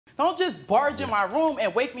Don't just barge in my room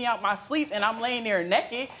and wake me out my sleep and I'm laying there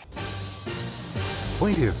naked.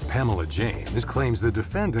 Plaintiff Pamela James claims the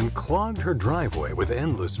defendant clogged her driveway with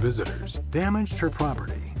endless visitors, damaged her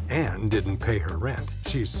property, and didn't pay her rent.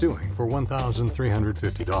 She's suing for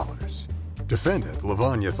 $1,350. Defendant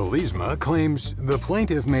Lavonia claims the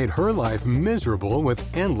plaintiff made her life miserable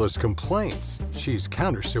with endless complaints. She's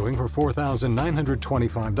countersuing for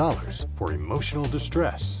 $4,925 for emotional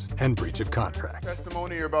distress and breach of contract. The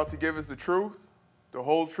testimony you're about to give is the truth, the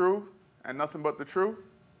whole truth, and nothing but the truth?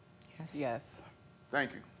 Yes.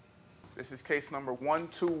 Thank you. This is case number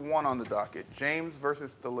 121 on the docket, James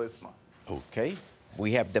versus Delisma. Okay.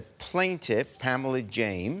 We have the plaintiff, Pamela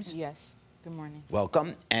James. Yes. Good morning.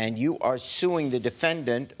 Welcome. And you are suing the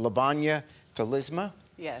defendant, Lavonia.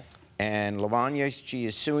 Yes. And Lavonia, she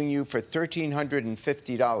is suing you for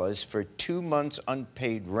 $1,350 for 2 months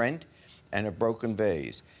unpaid rent and a broken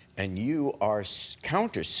vase. And you are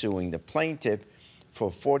countersuing the plaintiff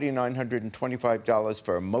for $4,925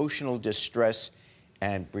 for emotional distress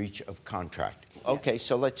and breach of contract. Yes. Okay,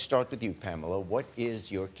 so let's start with you, Pamela. What is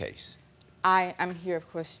your case? I am here,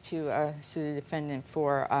 of course, to sue the defendant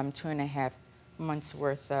for 2.5 months'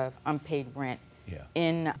 worth of unpaid rent. Yeah.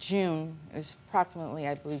 In June, it was approximately,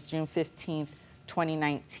 I believe, June 15th,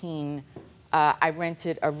 2019, I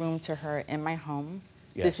rented a room to her in my home.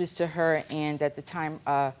 Yes. This is to her, and at the time,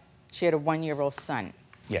 she had a 1-year-old son.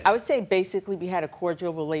 Yes. I would say basically we had a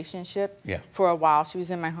cordial relationship for a while. She was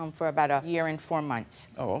in my home for about 1 year and 4 months.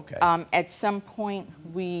 Oh, okay. At some point,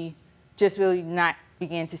 we just really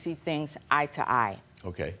began to see things eye to eye.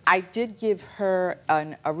 Okay. I did give her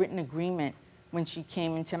a written agreement when she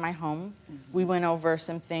came into my home. We went over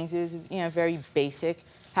some things. It was, very basic.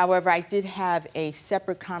 However, I did have a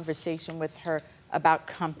separate conversation with her about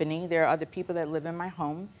company. There are other people that live in my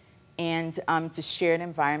home, and it's a shared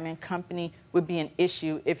environment. Company would be an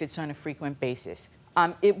issue if it's on a frequent basis.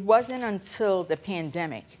 It wasn't until the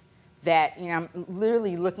pandemic that, I'm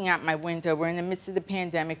literally looking out my window. We're in the midst of the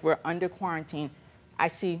pandemic. We're under quarantine. I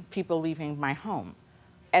see people leaving my home.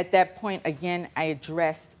 At that point, again, I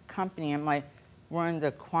addressed company. I'm like, we're under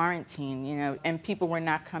quarantine, and people were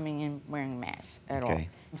not coming in wearing masks at all.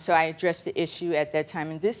 So I addressed the issue at that time,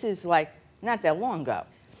 and this is like not that long ago.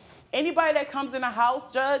 Anybody that comes in the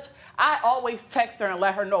house, Judge, I always text her and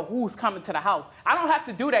let her know who's coming to the house. I don't have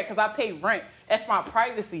to do that because I pay rent. That's my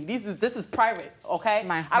privacy. This is private, okay? It's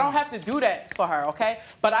my home. I don't have to do that for her, okay?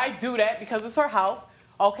 But I do that because it's her house,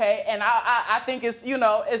 okay? And I think it's,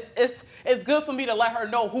 it's good for me to let her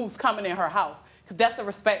know who's coming in her house because that's the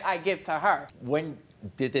respect I give to her. When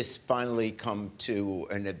did this finally come to,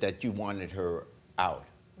 and that you wanted her out?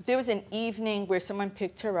 There was an evening where someone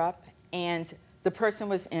picked her up, and the person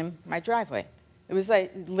was in my driveway. It was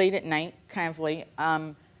like late at night, kind of late.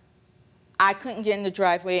 I couldn't get in the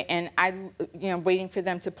driveway, and waiting for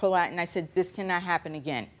them to pull out, and I said, this cannot happen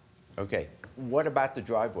again. Okay. What about the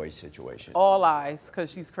driveway situation? All lies,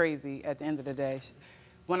 because she's crazy at the end of the day.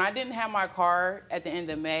 When I didn't have my car at the end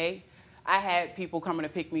of May, I had people coming to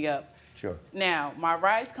pick me up. Sure. Now, my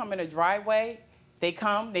rides come in the driveway. They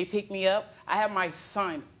come, they pick me up. I have my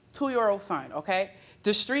son, 2-year-old son, okay?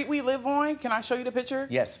 The street we live on, can I show you the picture?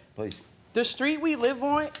 Yes, please. The street we live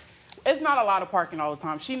on, it's not a lot of parking all the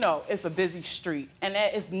time. She know it's a busy street, and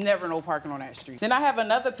that is never no parking on that street. Then I have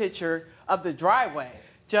another picture of the driveway.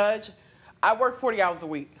 Judge, I work 40 hours a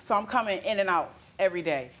week, so I'm coming in and out every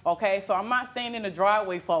day, okay? So I'm not staying in the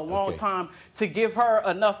driveway for a long time to give her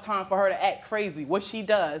enough time for her to act crazy, what she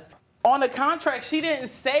does. On the contract, she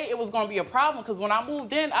didn't say it was gonna be a problem, because when I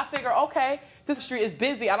moved in, I figured, okay, this street is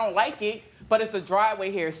busy, I don't like it, but it's a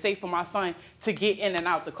driveway here. It's safe for my son to get in and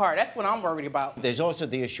out the car. That's what I'm worried about. There's also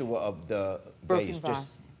the issue of the vase. Broken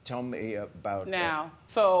Just tell me about now.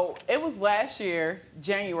 So it was last year,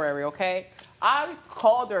 January, okay? I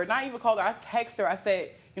called her, not even called her, I texted her. I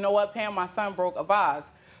said, you know what, Pam, my son broke a vase.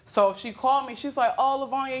 So she called me. She's like, oh,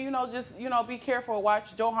 Lavonia, just, be careful.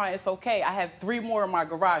 Watch Johan. It's okay. I have 3 more in my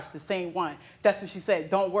garage, the same one. That's what she said.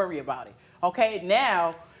 Don't worry about it. Okay,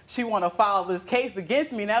 now she want to file this case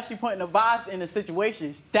against me. Now she putting a vase in the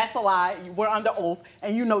situation. That's a lie. We're under oath,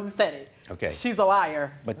 and you said it. Okay. She's a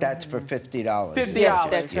liar. But that's for $50. $50. Yes,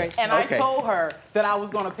 that's right. And I told her that I was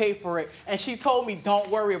going to pay for it, and she told me, don't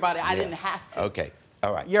worry about it. I didn't have to. Okay.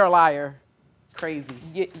 All right. You're a liar. Crazy.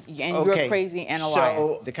 You're crazy and a liar.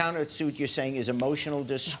 So the countersuit you're saying is emotional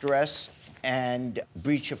distress and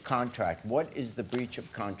breach of contract. What is the breach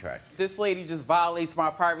of contract? This lady just violates my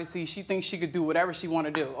privacy. She thinks she could do whatever she want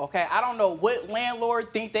to do, okay? I don't know what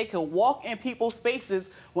landlord think they could walk in people's spaces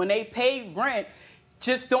when they pay rent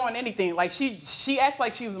just doing anything. Like, she acts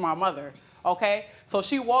like she was my mother, okay? So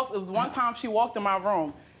she walks, it was one time she walked in my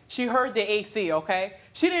room. She heard the AC, okay?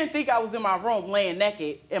 She didn't think I was in my room, laying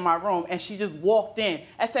naked in my room, and she just walked in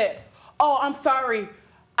and said, "Oh, I'm sorry,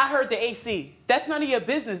 I heard the AC." That's none of your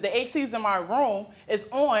business. The AC's in my room, it's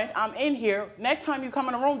on, I'm in here. Next time you come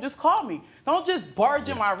in the room, just call me. Don't just barge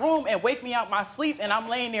in my room and wake me out my sleep and I'm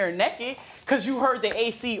laying there naked because you heard the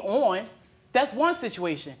AC on. That's one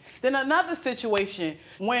situation. Then another situation,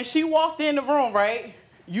 when she walked in the room, right?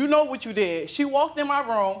 You know what you did. She walked in my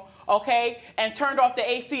room, okay, and turned off the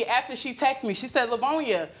AC after she texted me. She said,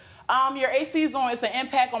 "Lavonia, your AC's on, it's an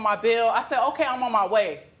impact on my bill." I said, "Okay, I'm on my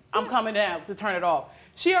way. I'm coming down to turn it off."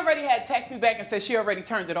 She already had texted me back and said she already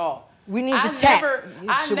turned it off. We need the text.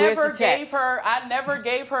 I never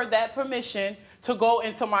gave her that permission to go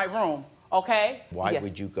into my room, okay? Why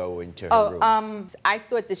would you go into her room? I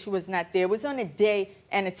thought that she was not there. It was on a day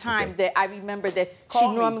and a time that I remember that she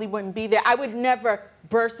normally wouldn't be there. I would never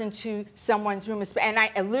burst into someone's room, and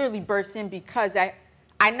I literally burst in because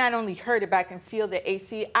I not only heard it, but I can feel the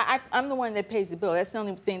AC. I'm the one that pays the bill. That's the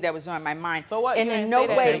only thing that was on my mind. So what? And in no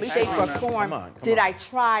way, shape, or form did I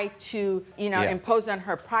try to, impose on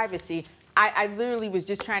her privacy. I literally was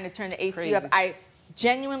just trying to turn the AC off. I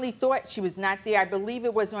genuinely thought she was not there. I believe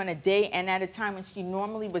it was on a day and at a time when she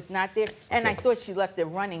normally was not there, and I thought she left it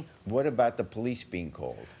running. What about the police being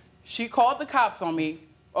called? She called the cops on me,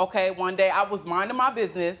 okay, one day. I was minding my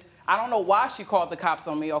business. I don't know why she called the cops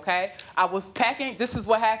on me, okay? I was packing, this is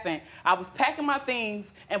what happened. I was packing my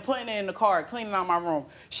things and putting it in the car, cleaning out my room.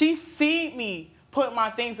 She seen me put my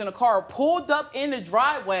things in the car, pulled up in the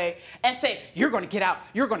driveway and said, "You're gonna get out.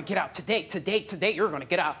 You're gonna get out today, you're gonna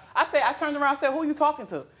get out." I turned around and said, "Who are you talking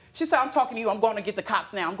to?" She said, "I'm talking to you. I'm going to get the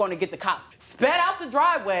cops now. I'm going to get the cops." Sped out the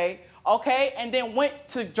driveway, okay, and then went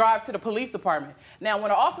to drive to the police department. Now, when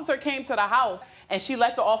the officer came to the house and she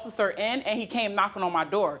let the officer in and he came knocking on my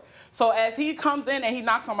door. So as he comes in and he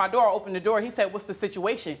knocks on my door, I open the door, he said, "What's the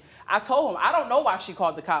situation?" I told him, "I don't know why she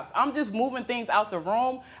called the cops. I'm just moving things out the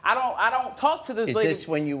room. I don't talk to this lady." Is this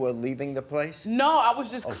when you were leaving the place? No, I was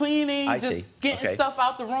just cleaning, getting stuff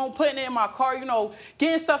out the room, putting it in my car,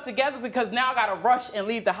 getting stuff together because now I gotta rush and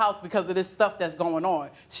leave the house because of this stuff that's going on.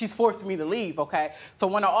 She's forcing me to leave, okay? So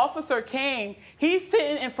when the officer came, he's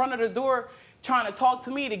sitting in front of the door trying to talk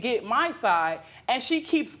to me to get my side, and she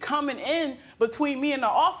keeps coming in between me and the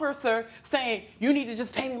officer saying, "You need to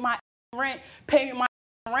just pay me my rent, pay me my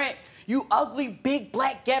rent, you ugly big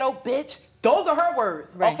black ghetto bitch." Those are her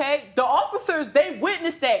words, okay? The officers, they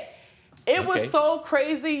witnessed that. It was so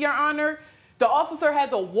crazy, Your Honor. The officer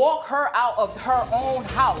had to walk her out of her own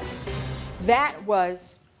house. That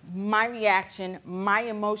was my reaction, my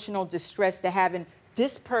emotional distress to having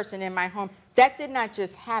this person in my home. That did not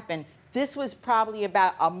just happen. This was probably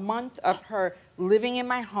about a month of her living in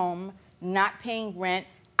my home, not paying rent.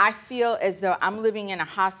 I feel as though I'm living in a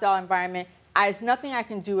hostile environment. There's nothing I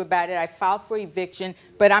can do about it. I filed for eviction,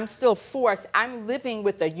 but I'm still forced. I'm living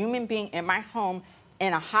with a human being in my home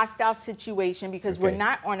in a hostile situation because we're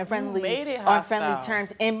not on friendly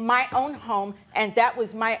terms in my own home, and that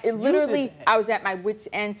was literally, I was at my wit's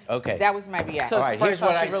end. Okay. That was my reaction. All right, here's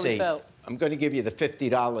what I see. Felt. I'm going to give you the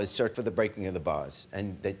 $50 cert for the breaking of the vase,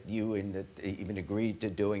 and that you even agreed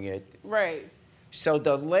to doing it. Right. So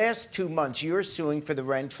the last 2 months, you're suing for the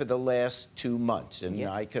rent for the last 2 months, and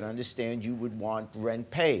I can understand you would want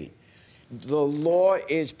rent paid. The law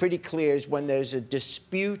is pretty clear is when there's a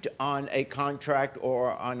dispute on a contract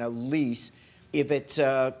or on a lease, if it's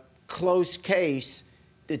a close case,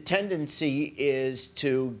 the tendency is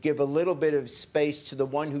to give a little bit of space to the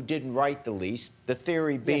one who didn't write the lease, the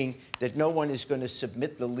theory being that no one is going to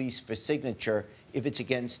submit the lease for signature if it's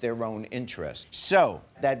against their own interest. So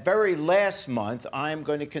that very last month, I'm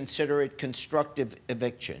going to consider it constructive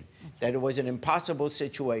eviction, that it was an impossible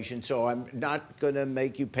situation, so I'm not going to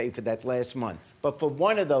make you pay for that last month. But for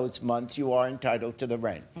one of those months, you are entitled to the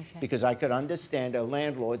rent, because I could understand a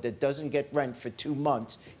landlord that doesn't get rent for 2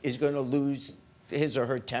 months is going to lose his or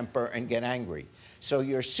her temper and get angry. So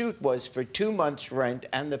your suit was for 2 months' rent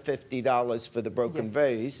and the $50 for the broken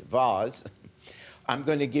vase. I'm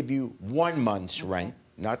going to give you 1 month's rent,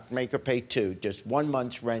 not make her pay 2, just 1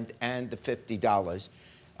 month's rent and the $50.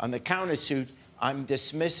 On the countersuit, I'm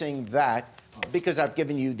dismissing that because I've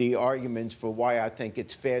given you the arguments for why I think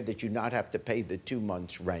it's fair that you not have to pay the 2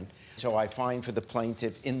 months' rent. So I fine for the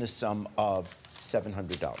plaintiff in the sum of $700.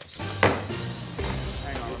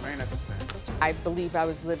 Hang on, remain at the stand. I believe I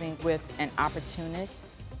was living with an opportunist.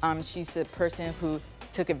 She's a person who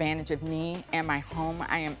took advantage of me and my home.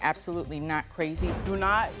 I am absolutely not crazy. Do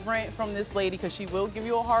not rent from this lady because she will give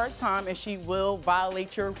you a hard time and she will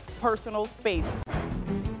violate your personal space.